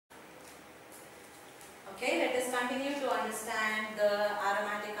continue to understand the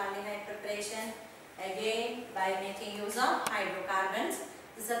aromatic aldehyde preparation again by making use of hydrocarbons.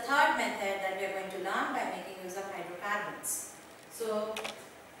 This is the third method that we are going to learn by making use of hydrocarbons. So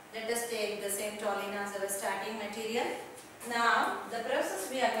let us take the same toluene as our starting material. Now the process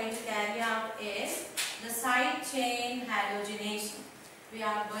we are going to carry out is the side chain halogenation. We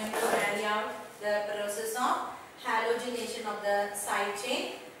are going to carry out the process of halogenation of the side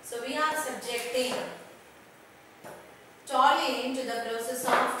chain. So we are subjecting toluene to the process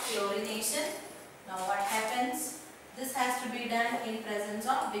of chlorination. Now what happens? This has to be done in presence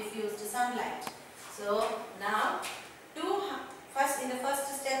of diffused sunlight. So now in the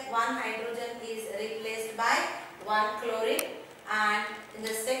first step, one hydrogen is replaced by one chlorine, and in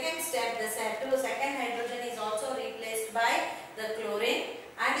the second step the second hydrogen is also replaced by the chlorine,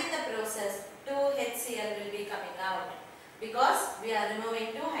 and in the process 2 HCl will be coming out. Because we are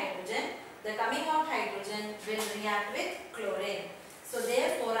removing 2 hydrogen, the coming out hydrogen will react with chlorine. So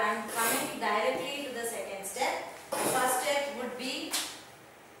therefore I am coming directly to the second step. The first step would be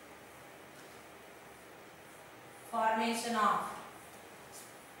formation of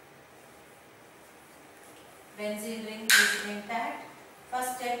benzene ring is intact.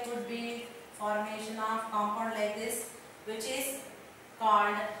 First step would be formation of compound like this, which is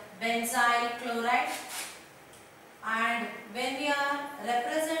called benzyl chloride. And when we are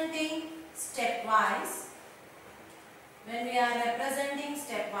representing stepwise,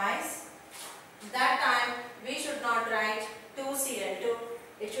 that time we should not write 2Cl2.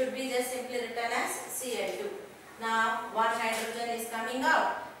 It should be just simply written as Cl2. Now one hydrogen is coming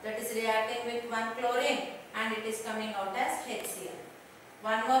out, that is reacting with one chlorine, and it is coming out as HCl.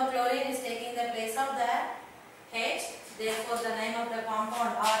 One more chlorine is taking the place of the H. Therefore the name of the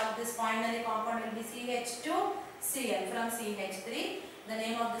compound or this binary compound will be CH2Cl from CH3. The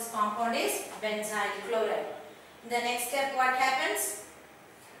name of this compound is benzyl chloride. In the next step what happens?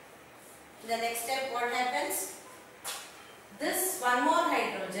 This one more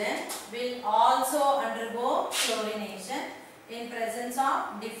hydrogen will also undergo chlorination in presence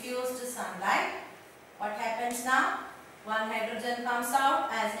of diffused sunlight. What happens now? One hydrogen comes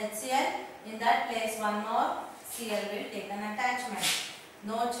out as HCl. In that place one more Cl will take an attachment.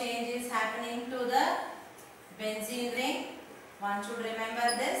 No change is happening to the benzene ring. One should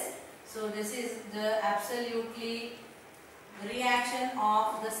remember this. So this is the absolutely reaction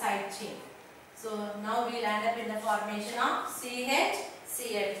of the side chain. So now we will end up in the formation of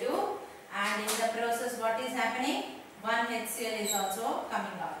CHCl2, and in the process what is happening? One HCl is also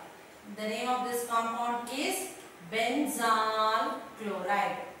coming out. The name of this compound is benzal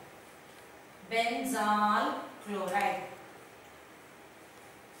chloride. Benzal chloride.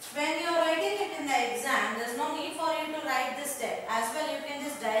 When you are writing it in the exam, there is no need for you to write this step. As well, you can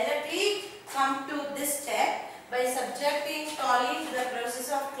just directly come to this step by subjecting toluene to the process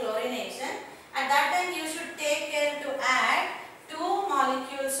of chlorination. At that time, you should take care to add 2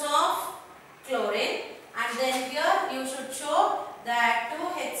 molecules of chlorine, and then here you should show that 2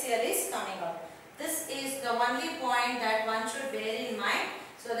 HCl is coming out. This is the only point that one should bear in mind,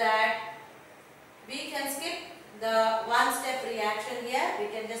 so that we can skip the one step reaction here. We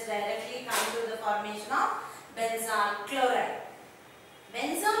can just directly come to the formation of benzal chloride.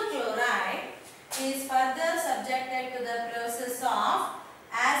 Benzal chloride is further subjected to the process of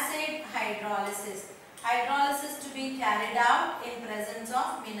acid hydrolysis. Hydrolysis to be carried out in presence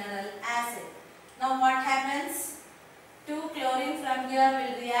of mineral acid. Now what happens? 2 chlorine from here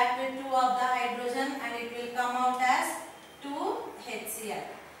will react with 2 of the hydrogen, and it will come out as 2 HCl.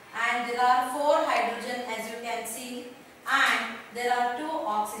 And there are 4 hydrogen as you can see, and there are 2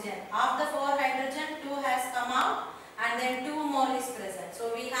 oxygen. Of the 4 hydrogen, 2 has come out, and then 2 more is present.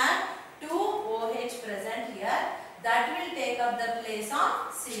 So we have 2 OH present here. That will take up the place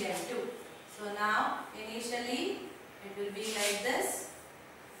of Cl2. So now initially it will be like this.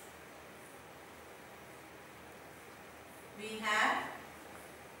 We have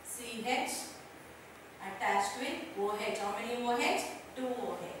CH attached with OH. How many OH? 2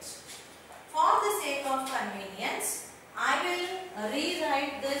 OH. For the sake of convenience, I will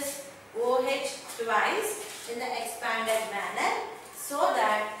rewrite this OH twice in the expanded manner so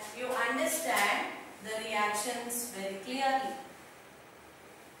that you understand the reactions very clearly.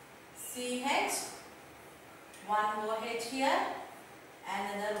 CH, 1 OH here,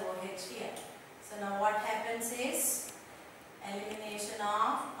 another OH here. So now what happens is elimination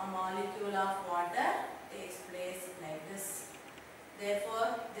of a molecule of water takes place like this. Therefore,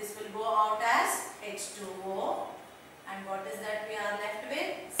 this will go out as H2O, and what is that we are left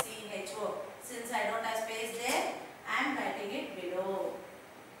with? CHO. Since I don't have space there, I am writing it below.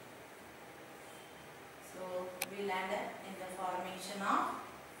 So we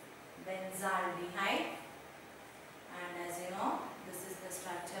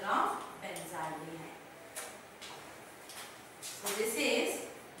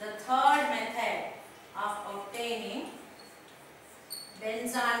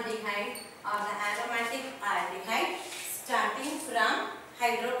aldehyde or the aromatic aldehyde starting from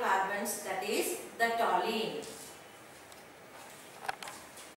hydrocarbons, that is the toluene.